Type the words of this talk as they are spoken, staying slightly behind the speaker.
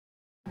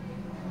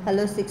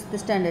Hello 6th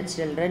standard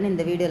children.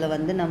 இந்த வீடியோல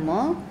வந்து நம்ம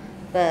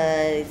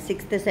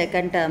 6th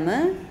second term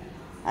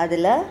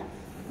அதுல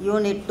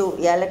யூனிட் 2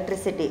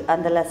 எலக்ட்ரிசிட்டி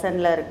அந்த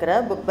லெசன்ல இருக்கிற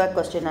புக் பேக்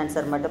क्वेश्चन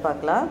ஆன்சர் மட்டும்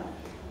பார்க்கலாம்.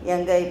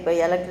 எங்க இப்போ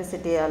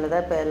எலக்ட்ரிசிட்டியால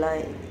தான் இப்ப எல்லாம்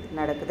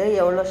நடக்குது.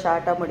 எவ்வளவு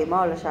ஷார்ட்டா முடியுமோ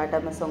அவ்வளவு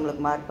ஷார்ட்டா மிஸ்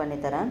உங்களுக்கு மார்க் பண்ணி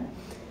தரேன்.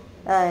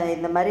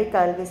 இந்த மாதிரி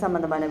கல்வி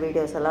சம்பந்தமான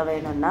வீடியோஸ் எல்லாம்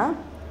வேணும்னா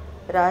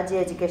ராஜி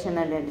எஜுகேஷன்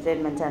அண்ட்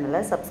என்டர்டெயின்மெண்ட் சேனலை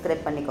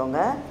சப்ஸ்கிரைப் பண்ணிக்கோங்க.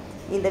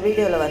 இந்த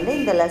வீடியோவில் வந்து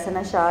இந்த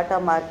லெசனை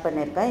ஷார்ட்டாக மார்க்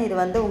பண்ணியிருக்கேன். இது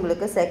வந்து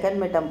உங்களுக்கு செகண்ட்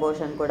மிட்டம்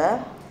போர்ஷன் கூட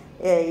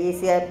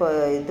ஈஸியாக இப்போ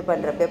இது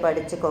பண்ணுறப்பே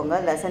படிச்சுக்கோங்க.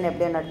 லெசன்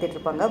எப்படியோ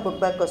நடத்திட்டுருப்பாங்க. புக்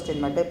பேக்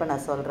கொஸ்டின் மட்டும் இப்போ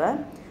நான் சொல்கிறேன்.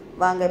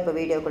 வாங்க இப்போ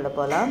வீடியோக்குள்ளே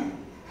போகலாம்.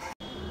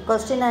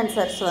 கொஸ்டின்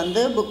ஆன்சர்ஸ்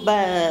வந்து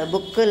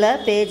புக்கில்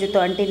பேஜ்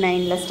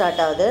 29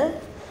 ஸ்டார்ட் ஆகுது.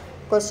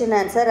 Question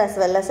answer as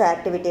well as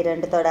activity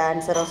ரெண்டுத்தோட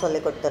ஆன்சரும்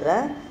சொல்லி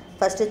கொடுத்துட்றேன்.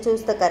 First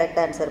choose the correct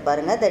answer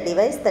பாருங்கள். த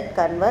device that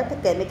convert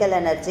chemical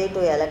energy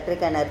to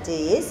electric energy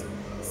is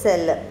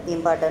sell.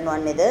 Important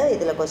one இது.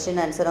 இதில் கொஸ்டின்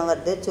ஆன்சரும்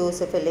வருது, சூஸ்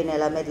ஃபில்லின்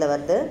எல்லாமே இதில்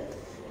வருது.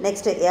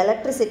 Next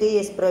electricity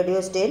is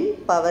produced in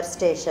power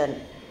station.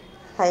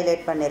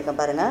 Highlight பண்ணியிருக்கேன்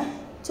பாருங்கள்.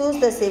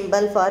 Choose the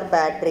simple for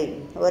battery.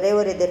 ஒரே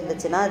ஒரு இது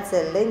இருந்துச்சுன்னா அது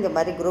செல்லு, இங்கே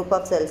மாதிரி குரூப்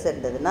ஆஃப் செல்ஸ்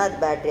இருந்ததுன்னா அது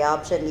பேட்ரி.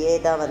 ஆப்ஷன் ஏ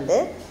தான் வந்து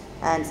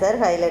ஆன்சர்.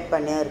 ஹைலைட்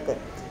பண்ணியும்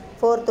இருக்குது.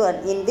 Fourth one,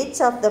 in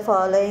which of the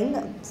following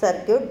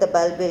circuit the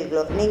bulb will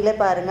glow. நீங்களே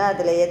பாருங்கள்,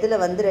 அதில்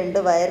எதில் வந்து 2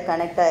 வயர்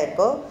கனெக்ட்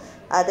ஆகிருக்கோ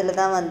அதில்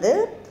தான் வந்து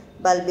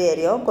பல்பு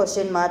எரியும்.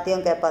 கொஸ்டின்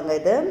மாற்றியும் கேட்பாங்க.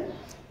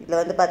 இதில்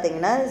வந்து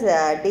பார்த்திங்கன்னா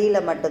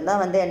டியில்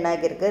மட்டும்தான் வந்து என்ன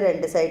ஆகியிருக்கு,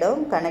 2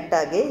 சைடும் கனெக்ட்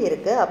ஆகி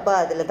இருக்குது. அப்போ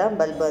அதில் தான்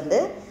பல்பு வந்து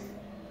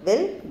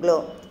will glow.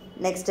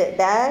 Next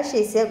dash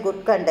is a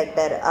good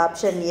conductor.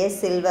 Option A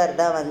silver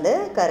தான் வந்து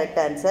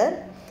கரெக்ட் ஆன்சர்.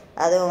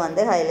 அதுவும்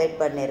வந்து ஹைலைட்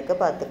பண்ணியிருக்கு,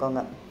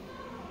 பார்த்துக்கோங்க.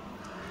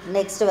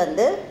 நெக்ஸ்ட்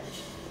வந்து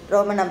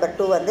ரோமன் நம்பர்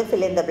 2 வந்து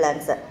fill in the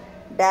blanks.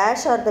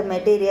 Dash R the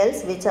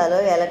materials which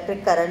allow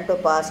electric current to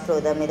pass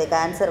through them. இதுக்கு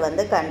answer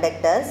வந்து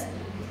conductors.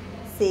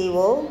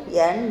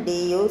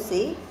 CONDUCTORS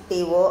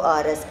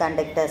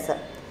conductors.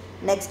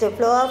 Next,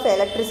 flow of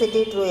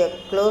electricity through a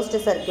closed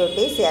circuit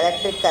is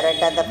electric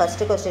current. அந்த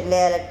first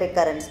கொஸ்டின்லேயே electric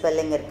current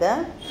spelling இருக்கு,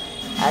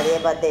 அதே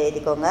பார்த்து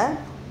எழுதிக்கோங்க.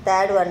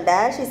 Third one,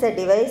 dash is a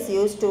device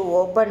used to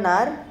open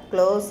or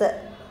close.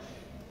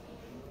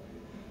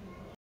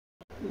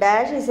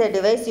 Dash is a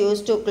device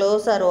used to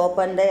close or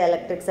open the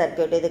electric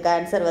circuit. இதுக்கு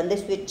answer வந்து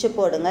ஸ்விட்ச்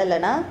போடுங்க,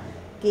 இல்லைனா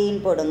கீன்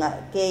போடுங்க.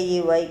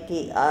 KEY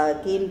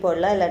கீன்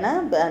போடலாம், இல்லைனா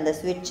அந்த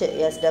ஸ்விட்ச்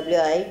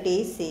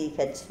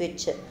SWITCH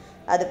ஸ்விட்ச்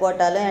அது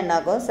போட்டாலும்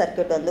என்னாகும்,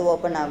 சர்க்கியூட் வந்து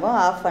ஓப்பன் ஆகும்.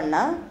 ஆஃப்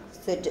பண்ணால்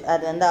ஸ்விட்ச்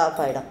அது வந்து ஆஃப்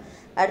ஆகிடும்.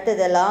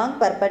 அடுத்தது லாங்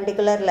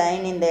பர்பண்டிகுலர்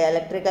லைன் இந்த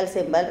electrical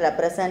simple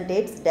represent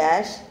it's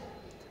dash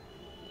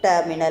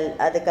terminal.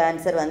 அதுக்கு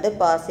ஆன்சர் வந்து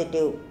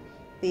பாசிட்டிவ்,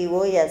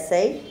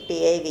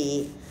 POSITIVE.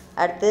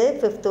 அடுத்து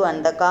fifth one,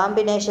 the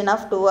combination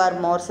of 2 or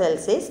more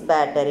cells is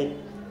battery.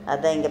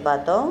 அதான் இங்கே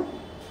பார்த்தோம்.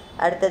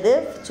 அடுத்தது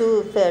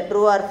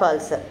true or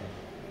false.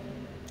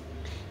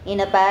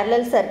 In a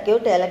parallel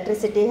circuit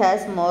electricity has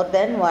more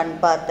than one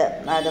path.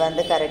 அது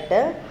வந்து correct.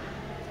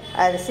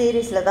 அது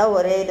சீரீஸில் தான்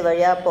ஒரே இது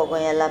வழியாக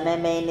போகும், எல்லாமே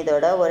மெயின்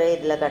இதோட ஒரே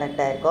இதில்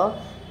கனெக்ட் ஆகிருக்கும்.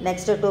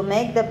 Next to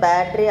make the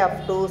battery of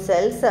 2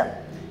 cells,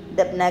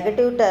 the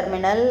negative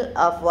terminal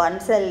of one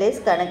cell is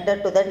connected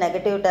to the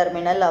negative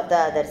terminal of the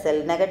other cell.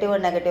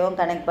 நெகட்டிவும்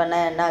connect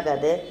பண்ணால் என்ன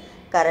ஆகாது,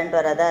 கரண்ட்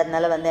வராது.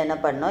 அதனால வந்து என்ன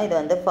பண்ணோம், இது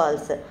வந்து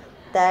ஃபால்ஸு.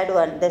 தேர்ட்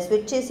ஒன், த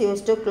ஸ்விட்ச் is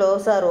use to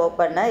close R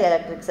open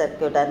electric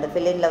circuit. அந்த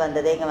ஃபில்லிங்கில்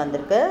வந்ததே இங்கே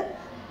வந்திருக்கு,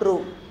 ட்ரூ.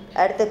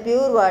 அடுத்து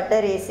pure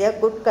water is a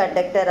good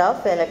conductor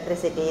of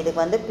electricity. இதுக்கு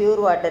வந்து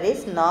pure water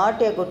is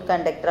not a good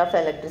conductor of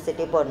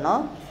electricity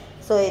போடணும்.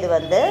 ஸோ இது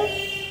வந்து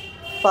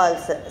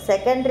falls.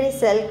 Secondary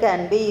sell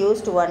can be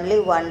used only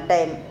one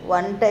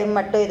time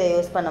மட்டும் இதை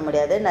யூஸ் பண்ண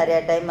முடியாது,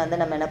 நிறையா டைம் வந்து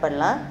நம்ம என்ன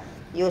பண்ணலாம்,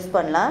 யூஸ்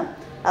பண்ணலாம்.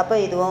 அப்போ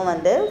இதுவும்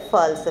வந்து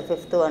ஃபால்ஸு,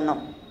 ஃபிஃப்த்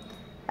ஒன்றும்.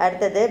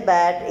 அடுத்தது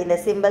இந்த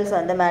சிம்பிள்ஸ்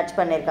வந்து மேட்ச்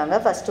பண்ணியிருக்காங்க.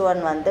 ஃபஸ்ட்டு ஒன்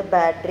வந்து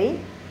பேட்ரி,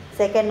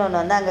 செகண்ட் ஒன்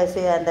வந்து அங்கே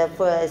அந்த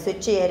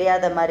சுவிட்ச்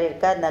எரியாத மாதிரி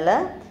இருக்குது, அதனால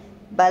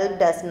bulb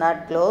does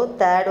not glow.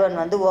 Third one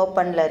வந்து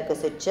ஓப்பனில்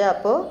இருக்குது சுவிட்சு,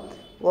 அப்போது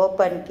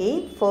ஓப்பன் கீ.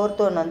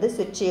 ஃபோர்த் ஒன் வந்து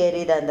சுவிட்ச்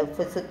எரியுது, அந்த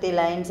சுற்றி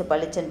லைன்ஸ்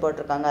பளிச்சுன்னு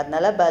போட்டிருக்காங்க,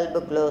 அதனால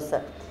பல்பு க்ளோஸ்.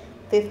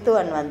 ஃபிஃப்த்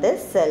ஒன் வந்து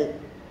செல்.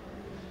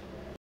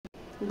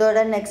 இதோட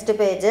நெக்ஸ்ட்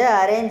பேஜ்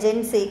அரேஞ்ச்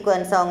இன்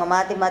சீக்வன்ஸ். அவங்க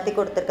மாற்றி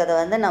கொடுத்துருக்கதை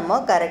வந்து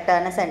நம்ம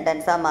கரெக்டான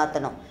சென்டென்ஸாக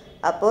மாற்றணும்.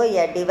 அப்போது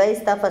எ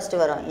டிவைஸ் தான் ஃபஸ்ட்டு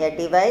வரும், எ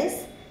டிவைஸ்.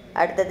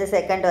 அடுத்தது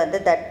செகண்ட் வந்து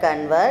that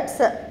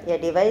converts, a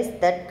device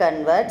that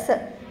converts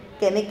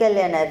chemical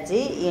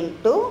energy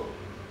into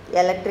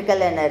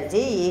electrical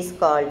energy is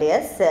called எ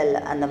செல்.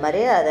 அந்த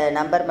மாதிரி அதை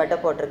நம்பர்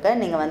மட்டும்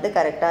போட்டிருக்கேன், நீங்கள் வந்து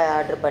கரெக்டாக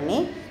ஆர்டர் பண்ணி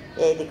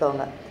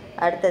எழுதிக்கோங்க.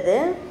 அடுத்தது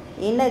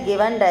இன் a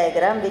given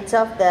diagram which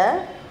of the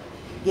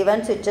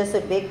given சுவிட்சஸ்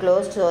should be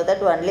closed so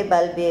that only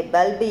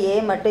bulb ஏ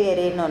மட்டும்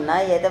எரியணுன்னா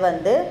எதை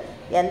வந்து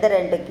எந்த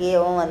 2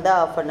 கீயும் வந்து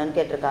ஆஃப் பண்ணணுன்னு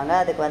கேட்டிருக்காங்க.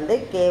 அதுக்கு வந்து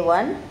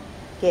K1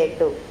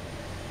 K2.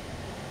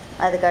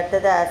 அதுக்கு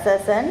அடுத்தது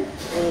assess and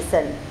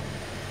reason.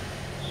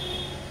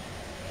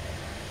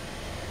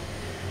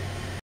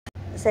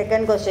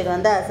 Second question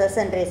வந்து அசஸ்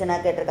அண்ட்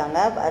ரீசனாக கேட்டிருக்காங்க.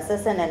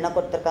 அசஸ் அண்ட் என்ன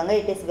கொடுத்துருக்காங்க,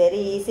 it is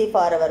very easy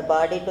for our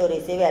body to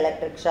receive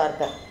electric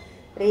shark.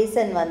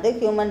 Reason வந்து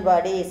human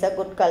body is a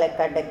good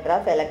conductor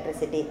of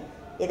electricity.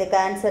 இதுக்கு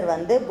answer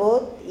வந்து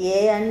both A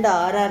and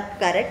R are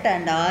correct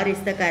and R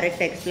is the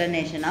correct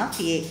explanation of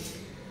ஏ.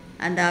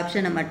 அந்த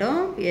ஆப்ஷனை மட்டும்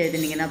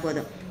எழுதுனீங்கன்னா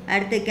போதும்.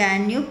 அடுத்து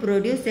can you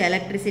produce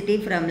electricity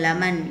from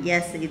lemon?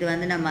 S, இது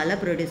வந்து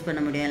நம்மளால் ப்ரொடியூஸ் பண்ண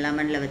முடியும்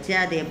லெமனில் வச்சு.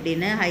 அது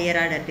எப்படின்னு ஹையர்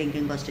ஆர்டர்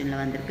திங்கிங்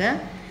கொஸ்டினில் வந்திருக்கு.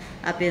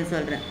 அப்படின்னு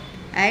சொல்கிறேன்.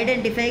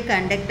 Identify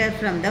conductor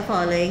from the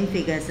following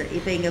figures.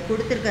 இப்போ இங்கே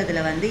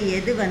கொடுத்துருக்கிறதுல வந்து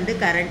எது வந்து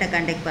கரண்ட்டை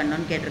கண்டக்ட்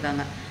பண்ணணும்னு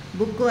கேட்டிருக்காங்க.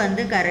 புக்கு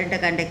வந்து கரண்ட்டை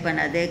கண்டக்ட்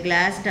பண்ணாது,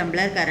 கிளாஸ்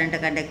டம்ளர் கரண்ட்டை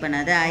கண்டக்ட்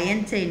பண்ணாது,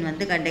 அயன் செயின்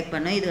வந்து கண்டக்ட்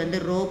பண்ணும், இது வந்து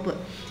ரோப்பு.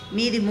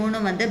 மீதி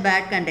 3 வந்து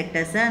பேட்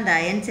கண்டக்டர்ஸு. அந்த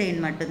அயன்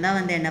செயின் மட்டும்தான்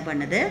வந்து என்ன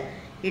பண்ணுது,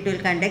 இட்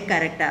வில் கண்டக்ட்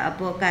கரெக்டாக.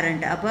 அப்போது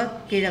கரண்ட், அப்போ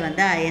கீழே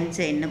வந்து அயன்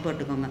செயின்னு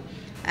போட்டுக்கோங்க.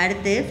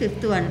 அடுத்து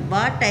 5th one,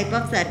 what type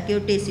of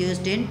circuit is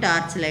used in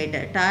torch light?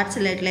 Torch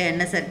லைட்டில்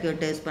என்ன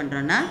சர்க்கியூட் யூஸ்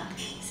பண்ணுறோன்னா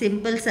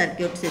சிம்பிள்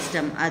சர்க்கியூட்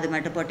சிஸ்டம். அது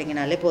மட்டும்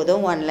போட்டிங்கனாலே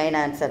போதும். 1 லைன்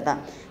ஆன்சர்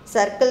தான்.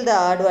 Circle the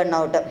odd one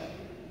out.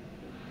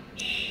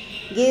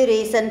 Give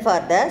reason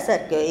for the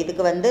circuit.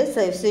 இதுக்கு வந்து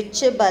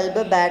சுவிட்சு,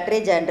 பல்பு, பேட்ரி,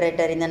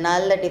 ஜென்ரேட்டர், இந்த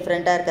 4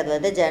 டிஃப்ரெண்ட்டாக இருக்கிறது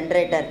வந்து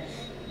ஜென்ரேட்டர்.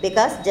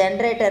 பிகாஸ்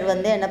ஜென்ரேட்டர்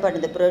வந்து என்ன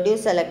பண்ணுது,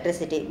 ப்ரொடியூஸ்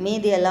எலக்ட்ரிசிட்டி.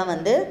 மீதி எல்லாம்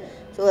வந்து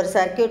ஒரு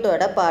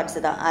சர்க்கியூட்டோட பார்ட்ஸ்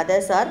தான்.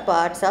 Others are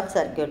parts of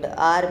circuit.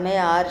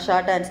 R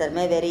short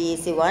ஆன்சருமே very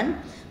easy one,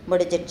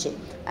 முடிஞ்சிடுச்சு.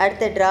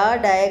 அடுத்து draw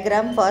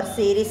diagram for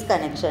series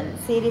connection.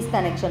 Series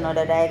கனெக்ஷனோட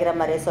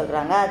diagram வரைய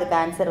சொல்கிறாங்க. அதுக்கு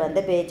ஆன்சர்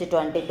வந்து பேஜ்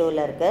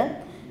 22ல்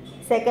இருக்குது.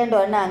 செகண்ட்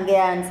ஒன்று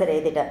அங்கேயே ஆன்சர்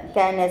எழுதிட்டேன்.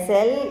 Can a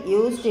sell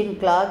used in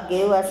clock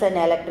give us an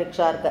electric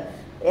shark?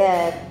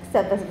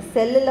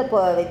 செல்லில்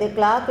இது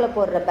கிளாக்கில்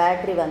போடுற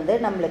பேட்ரி வந்து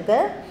நம்மளுக்கு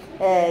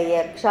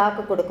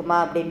ஷாக்கு கொடுக்குமா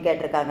அப்படின்னு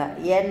கேட்டிருக்காங்க.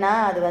 ஏன்னா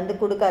அது வந்து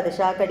கொடுக்காது,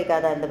 ஷாக்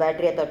அடிக்காது அந்த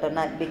பேட்டரியை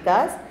தொட்டோம்னா.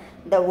 Because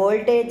the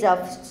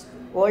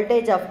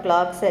voltage of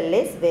clock sell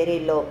is very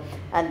low.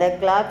 அந்த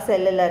கிளாக்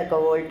செல்லில் இருக்க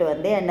வோல்ட்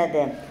வந்து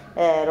என்னது,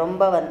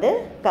 ரொம்ப வந்து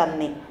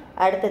கம்மி.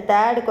 அடுத்து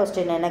தேர்ட்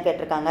கொஸ்டின் என்ன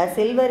கேட்டிருக்காங்க,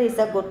 silver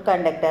is a good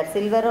conductor.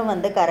 சில்வரும்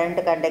வந்து கரண்ட்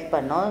கண்டக்ட்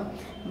பண்ணும்,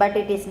 but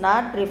it is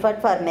not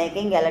preferred for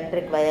making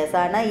electric wires.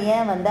 ஆனால்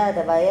ஏன் வந்து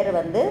அந்த வயர்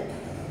வந்து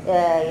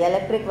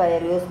எலக்ட்ரிக்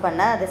வயர் யூஸ்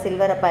பண்ணால் அது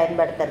சில்வரை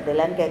பயன்படுத்துறது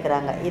இல்லைன்னு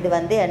கேட்குறாங்க. இது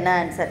வந்து என்ன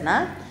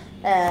ஆன்சர்னால்,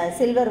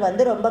 சில்வர்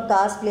வந்து ரொம்ப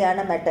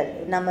காஸ்ட்லியான மெட்டல்.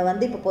 நம்ம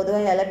வந்து இப்போ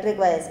பொதுவாக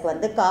எலக்ட்ரிக் வயர்ஸ்க்கு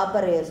வந்து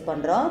காப்பர் யூஸ்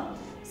பண்ணுறோம்.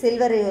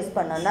 சில்வர் யூஸ்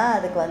பண்ணோன்னா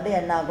அதுக்கு வந்து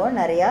என்ன ஆகும்,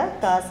 நிறையா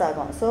காசு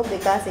ஆகும். ஸோ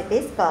பிகாஸ் இட்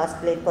இஸ்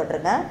காஸ்ட்லின்னு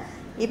போட்டிருங்க.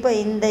 இப்போ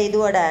இந்த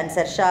இதோட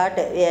answer short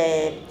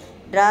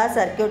draw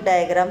circuit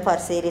diagram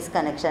for series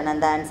connection.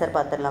 அந்த ஆன்சர்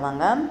பார்த்துடலாம்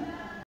வாங்க.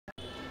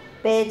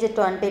 பேஜ்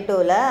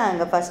 22ல்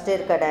அங்கே ஃபஸ்ட்டு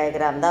இருக்க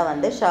டயக்ராம் தான்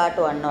வந்து ஷார்ட்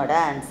 1ஓட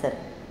ஆன்சர்.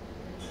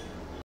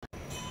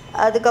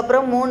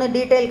 அதுக்கப்புறம் 3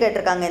 டீட்டெயில்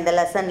கேட்டிருக்காங்க இந்த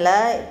லெசனில்.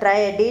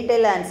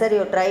 Detail answer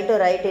you try to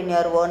right in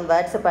your own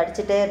words.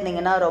 படிச்சுட்டே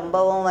இருந்தீங்கன்னா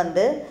ரொம்பவும்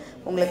வந்து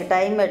உங்களுக்கு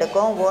டைம்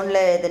எடுக்கும்.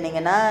 ஓனில்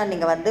எழுதுனீங்கன்னா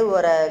நீங்கள் வந்து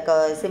ஒரு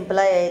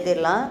சிம்பிளாக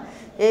எழுதிடலாம்.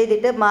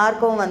 எழுதிட்டு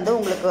மார்க்கும் வந்து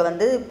உங்களுக்கு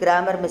வந்து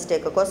கிராமர்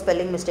மிஸ்டேக்குக்கோ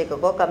ஸ்பெல்லிங்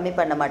மிஸ்டேக்குக்கோ கம்மி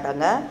பண்ண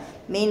மாட்டாங்க.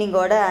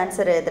 மீனிங்கோட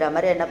ஆன்சர் எழுதுகிற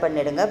மாதிரி என்ன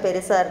பண்ணிவிடுங்க,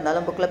 பெருசாக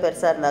இருந்தாலும் புக்கில்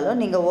பெருசாக இருந்தாலும்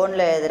நீங்கள்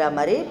ஓனில் எழுதுகிற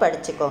மாதிரி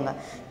படிச்சுக்கோங்க.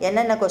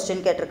 என்னென்ன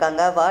கொஸ்டின்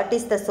கேட்டிருக்காங்க, what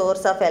is the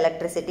source of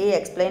electricity,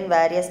 explain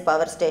various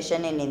power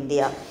station in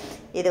India.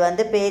 இது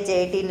வந்து பேஜ்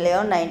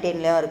 18லேயும்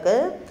 19லேயும்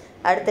இருக்குது.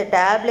 அடுத்து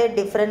tablet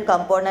different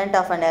component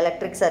of an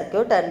electric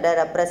circuit and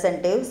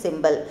representative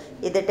simple.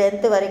 இது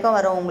 10th வரைக்கும்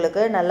வரும்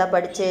உங்களுக்கு. நல்லா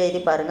படித்து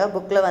எழுதி பாருங்கள்.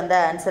 புக்கில் வந்து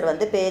ஆன்சர்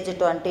வந்து பேஜ்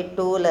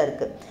 22ல்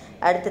இருக்குது.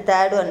 அடுத்து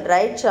third one,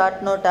 right short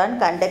note on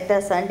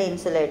conductors and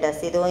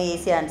insulators. இதுவும்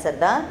ஈஸி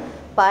ஆன்சர் தான்.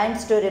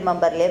 பாயிண்ட்ஸ் டு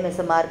ரிமெம்பர்லேயே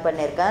மிஸ் மார்க்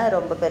பண்ணியிருக்கேன்.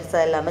 ரொம்ப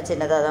பெருசாக இல்லாமல்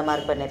சின்னதாக தான்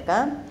மார்க்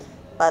பண்ணியிருக்கேன்,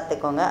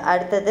 பார்த்துக்கோங்க.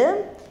 அடுத்தது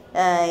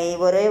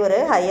ஒரே ஒரு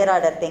ஹையர்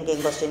ஆர்டர்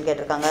திங்கிங் கொஸ்டின்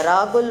கேட்டிருக்காங்க.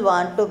 ராகுல்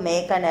want to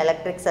make an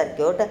electric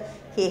circuit.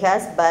 He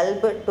has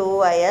bulb, 2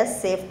 wires,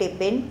 safety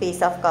pin,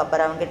 piece of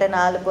copper. அவங்ககிட்ட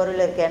 4 பொருள்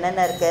இருக்குது.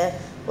 என்னென்ன இருக்குது,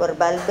 ஒரு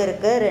பல்ப்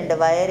இருக்குது, 2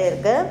 வயர்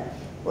இருக்குது,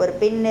 ஒரு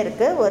பின்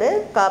இருக்குது, ஒரு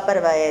காப்பர்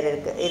வயர்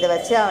இருக்குது. இதை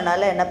வச்சு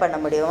அவனால் என்ன பண்ண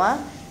முடியுமா,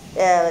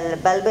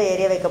 பல்பை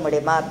எரிய வைக்க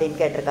முடியுமா அப்படின்னு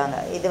கேட்டிருக்காங்க.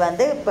 இது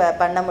வந்து இப்போ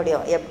பண்ண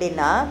முடியும்.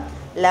 எப்படின்னா,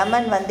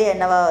 லெமன் வந்து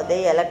என்னவாகுது,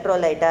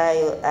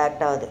 எலக்ட்ரோலைட்டாக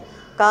ஆக்ட் ஆகுது.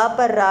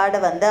 காப்பர் ராடை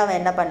வந்து அவன்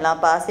என்ன பண்ணலாம்,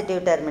 பாசிட்டிவ்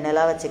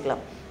டெர்மினலாக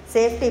வச்சுக்கலாம்.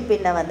 சேஃப்டி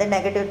பின்னை வந்து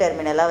நெகட்டிவ்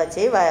டெர்மினலாக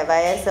வச்சு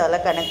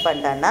வயர்ஸால் கனெக்ட்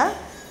பண்ணிட்டான்னா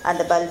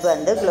அந்த பல்பு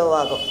வந்து க்ளோ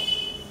ஆகும்.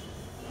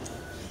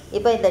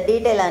 இப்போ இந்த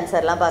டீட்டெயில்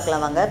ஆன்சர்லாம்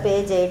பார்க்கலாம் வாங்க.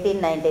 Page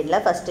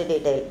 18-19ல் first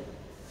detail.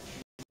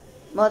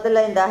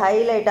 முதல்ல இந்த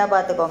ஹைலைட்டாக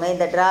பார்த்துக்கோங்க.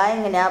 இந்த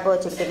டிராயிங் ஞாபகம்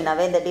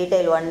வச்சுக்கிட்டிங்கனாவே இந்த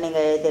டீட்டெயில் 1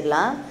 நீங்கள்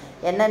எழுதிடலாம்.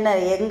 என்னென்ன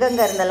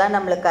எங்கெங்கே இருந்தெல்லாம்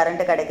நம்மளுக்கு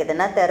கரண்ட்டு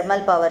கிடைக்குதுன்னா,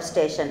 thermal power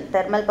station.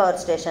 Thermal power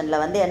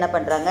ஸ்டேஷனில் வந்து என்ன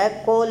பண்ணுறாங்க,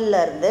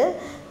 கோல்லேருந்து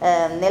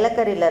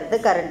நிலக்கரியிலேருந்து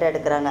கரண்ட்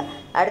எடுக்கிறாங்க.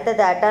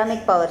 அடுத்தது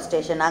அட்டாமிக் பவர்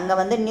ஸ்டேஷன். அங்கே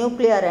வந்து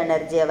நியூக்ளியர்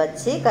எனர்ஜியை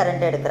வச்சு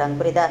கரண்ட் எடுக்கிறாங்க.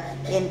 புரியுதா?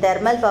 இன்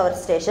thermal power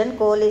station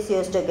goal is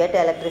use to get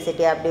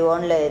electricity. அப்படி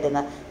ஒன்றில்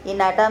எழுதுங்க.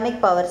 இன் atomic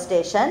power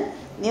station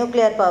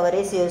nuclear power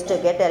is use to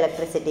get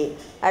electricity.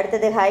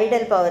 அடுத்தது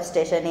ஹைடல் பவர்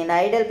ஸ்டேஷன். இன்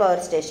Idol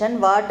power station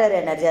water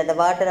energy, அந்த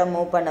வாட்டரை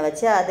மூவ் பண்ண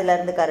வச்சு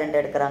அதுலேருந்து கரண்ட்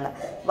எடுக்கிறாங்க.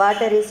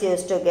 Water is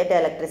use to get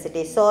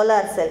electricity.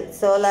 Solar cell,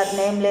 solar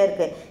நேம்லேயே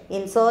இருக்குது.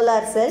 இன்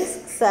solar cells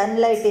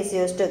sunlight is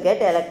use to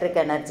get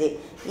electric energy.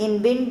 In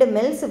wind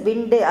mills,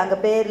 விண்டு அங்கே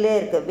பேர்லேயே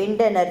இருக்குது,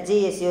 wind energy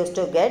is use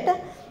to get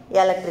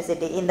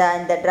electricity.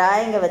 இந்த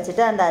டிராயிங்கை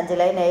வச்சுட்டு அந்த 5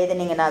 லைன்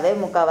எழுதினீங்கன்னாவே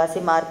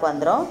முக்கால்வாசி மார்க்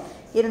வந்துடும்.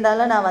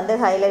 இருந்தாலும் நான் வந்து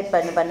ஹைலைட்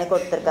பண்ணி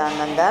கொடுத்துருக்கேன்.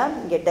 அங்கங்கே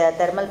இங்கே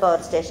தெர்மல்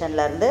பவர்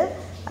ஸ்டேஷன்லேருந்து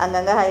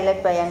அங்கங்கே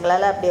ஹைலைட்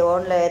எங்களால் அப்படி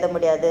ஓனில் எழுத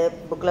முடியாது,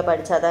 புக்கில்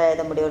படித்தா தான்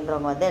எழுத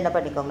முடியுன்றவங்க வந்து என்ன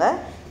பண்ணிக்கோங்க,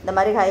 இந்த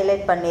மாதிரி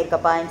ஹைலைட் பண்ணியிருக்க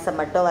பாயிண்ட்ஸை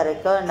மட்டும்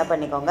வரைக்கும் என்ன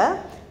பண்ணிக்கோங்க,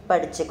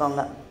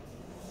 படிச்சுக்கோங்க.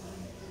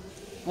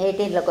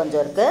 18ல்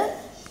கொஞ்சம் இருக்குது,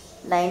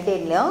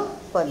 19லேயும்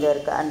கொஞ்சம்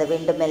இருக்குது, அந்த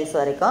விண்டு மில்ஸ்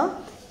வரைக்கும்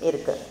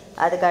இருக்குது.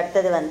 அதுக்கு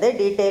அடுத்தது வந்து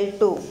டீட்டெயில்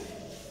 2.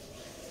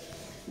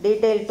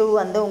 டீட்டெயில் 2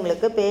 வந்து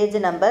உங்களுக்கு பேஜ்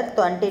நம்பர்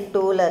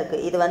 22ல்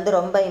இருக்குது. இது வந்து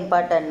ரொம்ப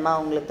இம்பார்ட்டன்ட்மா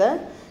உங்களுக்கு.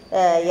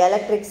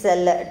 எலக்ட்ரிக்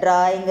செல்லு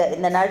ட்ராயிங்கு,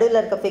 இந்த நடுவில்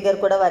இருக்க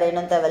ஃபிகர் கூட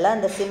வரையணும் தேவையில்ல,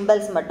 அந்த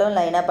சிம்பிள்ஸ் மட்டும்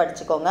லைனாக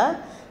படிச்சுக்கோங்க.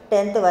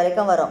 10th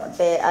வரைக்கும் வரும்.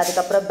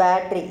 அதுக்கப்புறம்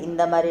பேட்ரி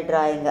இந்த மாதிரி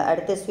ட்ராயிங்கு.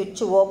 அடுத்து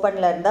ஸ்விட்ச்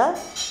ஓப்பனில் இருந்தால்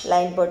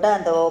லைன் போட்டு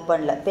அந்த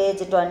ஓப்பனில்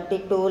பேஜ்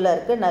 22ல்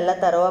இருக்குது. நல்லா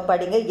தரவாக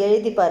படிங்க,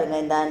 எழுதி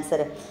பாருங்கள் இந்த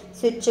ஆன்சரு.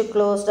 ஸ்விட்சு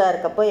க்ளோஸ்டாக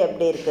இருக்கப்போ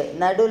எப்படி இருக்குது,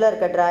 நடுவில்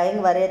இருக்க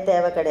ட்ராயிங் வரைய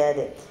தேவை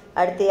கிடையாது.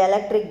 அடுத்து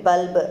எலக்ட்ரிக்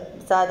பல்பு,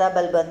 சாதா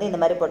பல்பு வந்து இந்த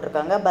மாதிரி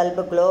போட்டிருக்காங்க.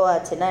 பல்பு க்ளோ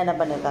ஆச்சுன்னா என்ன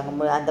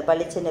பண்ணியிருக்காங்க, அந்த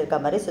பளிச்சுன்னு இருக்க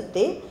மாதிரி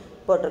சுற்றி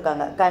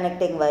போட்டிருக்காங்க.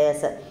 கனெக்டிங்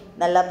வயர்ஸு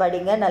நல்லா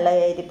படிங்க, நல்லா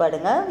எழுதி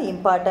பாடுங்க.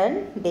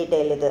 இம்பார்ட்டன்ட்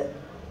டீட்டெயில் இது.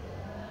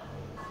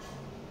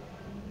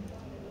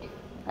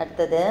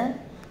 அடுத்தது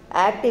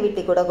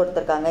ஆக்டிவிட்டி கூட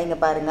கொடுத்துருக்காங்க. இங்கே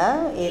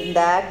பாருங்கள், இந்த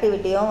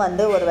ஆக்டிவிட்டியும்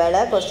வந்து ஒரு வேளை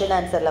கொஸ்டின்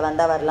ஆன்சரில்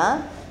வந்தால் வரலாம்.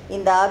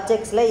 இந்த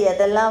ஆப்ஜெக்ட்ஸில்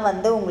எதெல்லாம்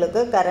வந்து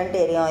உங்களுக்கு கரண்ட்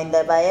எரியும், இந்த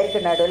வயருக்கு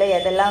நடுவில்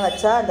எதெல்லாம்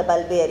வச்சா அந்த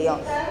பல்பு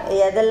எரியும்,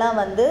 எதெல்லாம்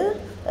வந்து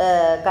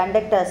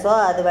கண்டக்டர்ஸோ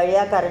அது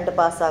வழியாக கரண்ட்டு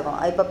பாஸ் ஆகும்.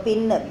 இப்போ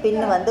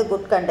பின்னு வந்து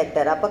குட்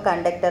கண்டக்டர், அப்போ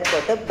கண்டக்டர்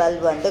போட்டு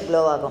பல்பு வந்து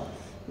க்ளோ ஆகும்.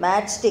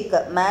 மேட்ச்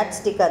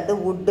ஸ்டிக் வந்து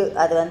வுட்டு,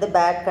 அது வந்து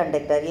பேட்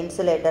கண்டக்டர்,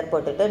 இன்சுலேட்டர்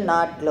போட்டுட்டு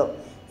நாட் க்ளோ.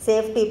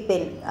 சேஃப்டி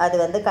பின் அது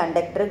வந்து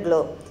கண்டக்டர்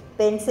க்ளோ.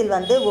 பென்சில்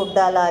வந்து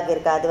வுட்டால்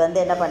ஆகியிருக்கு, அது வந்து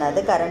என்ன பண்ணாது,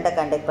 கரண்ட்டை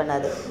கண்டக்ட்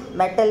பண்ணாது.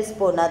 மெட்டல்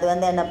ஸ்பூன் அது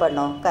வந்து என்ன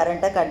பண்ணும்,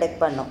 கரண்ட்டை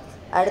கண்டக்ட் பண்ணும்.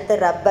 அடுத்து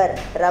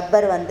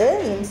ரப்பர் வந்து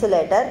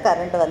இன்சுலேட்டர்,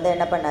 கரண்ட் வந்து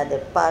என்ன பண்ணாது,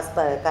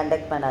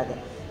 கண்டக்ட் பண்ணாது.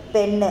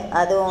 பென்னு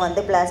அதுவும்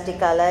வந்து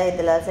பிளாஸ்டிக்கால்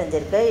இதில்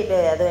செஞ்சுருக்கு, இது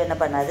அதுவும் என்ன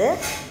பண்ணாது,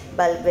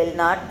 பல்ப் வில்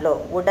நாட் க்ளோ.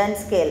 உடன்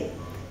ஸ்கேல்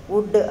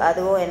வுட்டு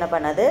அதுவும் என்ன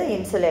பண்ணாது,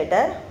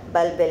 insulator,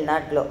 bulb will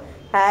not glow.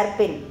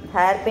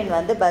 Hairpin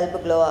வந்து பல்பு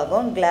க்ளோ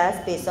ஆகும். கிளாஸ்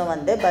பீஸும்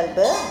வந்து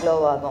பல்பு க்ளோ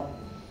ஆகும்.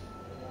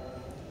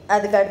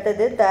 அதுக்கு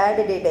அடுத்தது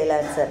third detail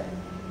answer.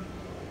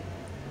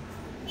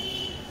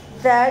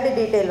 Third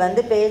detail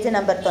வந்து பேஜ்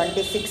நம்பர்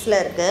 26ல்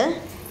இருக்குது.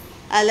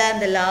 அதில்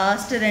அந்த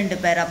லாஸ்ட்டு 2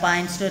 பேரா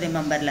points to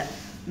ரிமெம்பரில்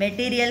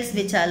materials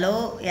which allow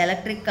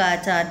electric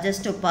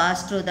charges to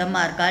pass through them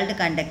are called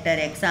conductor.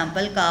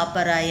 Example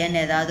copper, iron,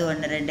 ஏதாவது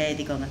 1-2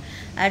 எழுதிக்கோங்க.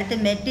 அடுத்து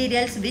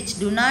materials which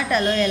to not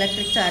allow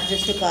electric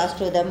charges to pass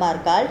through them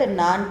are called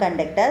நான்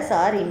conductors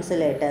R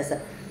insulators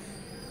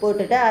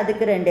போட்டுட்டு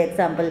அதுக்கு 2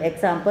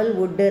 example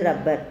wood,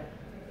 rubber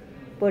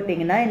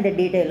போட்டிங்கன்னா இந்த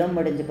டீட்டெயிலும்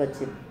முடிஞ்சு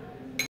போச்சு.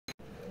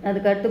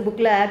 அதுக்கடுத்து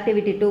புக்கில்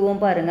ஆக்டிவிட்டி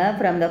 2வும் பாருங்கள்.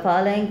 From the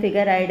following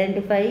figure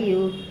identify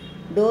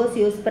those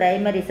use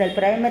primary sell.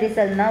 Primary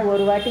செல்னால்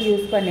ஒரு வாட்டி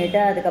யூஸ் பண்ணிவிட்டு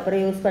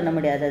அதுக்கப்புறம் யூஸ் பண்ண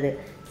முடியாது. அது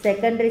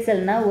செகண்டரி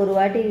செல்னால் ஒரு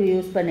வாட்டி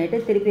யூஸ் பண்ணிவிட்டு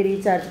திருப்பி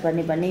ரீசார்ஜ்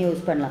பண்ணி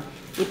யூஸ் பண்ணலாம்.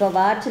 இப்போ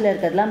வாட்சில்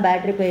இருக்கிறதுலாம்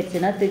பேட்ரி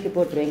போயிடுச்சுன்னா தூக்கி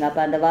போட்டுருவீங்க.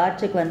 அப்போ அந்த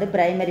வாட்சுக்கு வந்து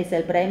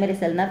ப்ரைமரி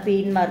செல்னால்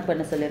பீன் மார்க்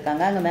பண்ண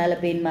சொல்லியிருக்காங்க, அங்கே மேலே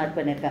பீன் மார்க்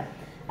பண்ணியிருக்கேன்.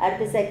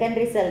 அடுத்து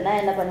செகண்டரி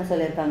செல்னால் என்ன பண்ண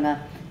சொல்லியிருக்காங்க,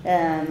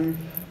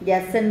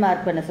 எஸ்ன்னு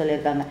மார்க் பண்ண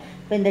சொல்லியிருக்காங்க.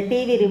 இப்போ இந்த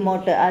டிவி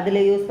ரிமோட்டு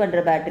அதில் யூஸ் பண்ணுற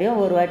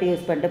பேட்டரியும் ஒரு வாட்டி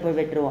யூஸ் பண்ணிட்டு போய்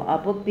விட்டுருவோம்,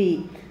 அப்போ பி.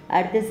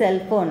 அடுத்து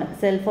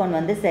செல்ஃபோன்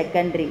வந்து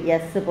செகண்டரி,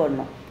 எஸ்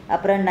போடணும்.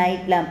 அப்புறம்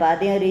நைட் லேம்ப்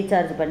அதையும்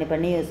ரீசார்ஜ்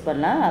பண்ணி யூஸ்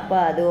பண்ணலாம், அப்போ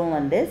அதுவும்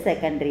வந்து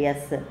செகண்டரி,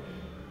 எஸ்.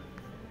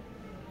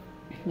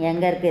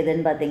 எங்கே இருக்குது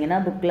இதுன்னு பார்த்தீங்கன்னா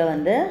புக்கில்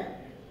வந்து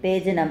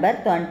பேஜ்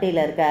நம்பர்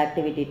 20ல் இருக்குது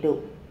ஆக்டிவிட்டி 2.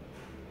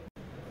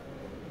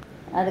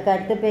 அதுக்கு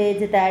அடுத்து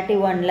பேஜ்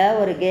 31ல்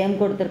ஒரு கேம்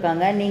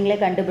கொடுத்துருக்காங்க, நீங்களே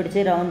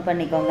கண்டுபிடிச்சி ரவுண்ட்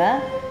பண்ணிக்கோங்க.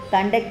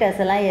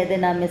 கண்டக்டர்ஸ் எல்லாம் எது,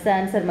 நான் மிஸ்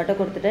ஆன்சர் மட்டும்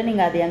கொடுத்துட்டு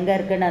நீங்கள் அது எங்கே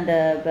இருக்குன்னு அந்த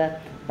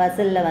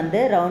பசிலில் வந்து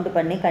ரவுண்டு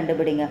பண்ணி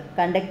கண்டுபிடிங்க.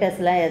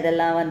 கண்டக்டர்ஸ்லாம்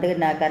எதெல்லாம் வந்து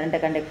நான் கரண்ட்டை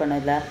கண்டக்ட்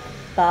பண்ணதில்ல,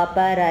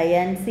 copper,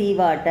 iron, sea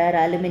water,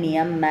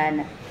 aluminium,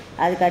 man.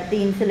 அதுக்கடுத்து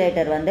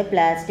இன்சுலேட்டர் வந்து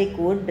பிளாஸ்டிக்,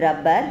 வுட்,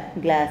 ரப்பர்,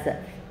 கிளாஸ்.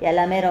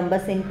 எல்லாமே ரொம்ப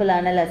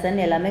சிம்பிளான லெசன்,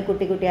 எல்லாமே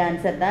குட்டி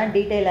ஆன்சர் தான்.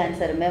 டீட்டெயில்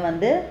ஆன்சருமே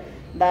வந்து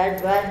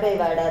வேர்ட் பை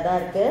வேர்டாக தான்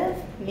இருக்குது.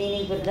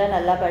 மீனிங் புரிஞ்சால்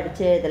நல்லா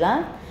படித்து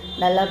எழுதலாம்.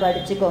 நல்லா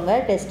படிச்சுக்கோங்க,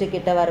 டெஸ்ட்டு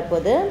கிட்ட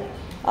வரப்போகுது.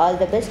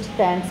 All the best.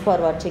 Thanks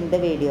for வாட்சிங் த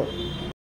வீடியோ.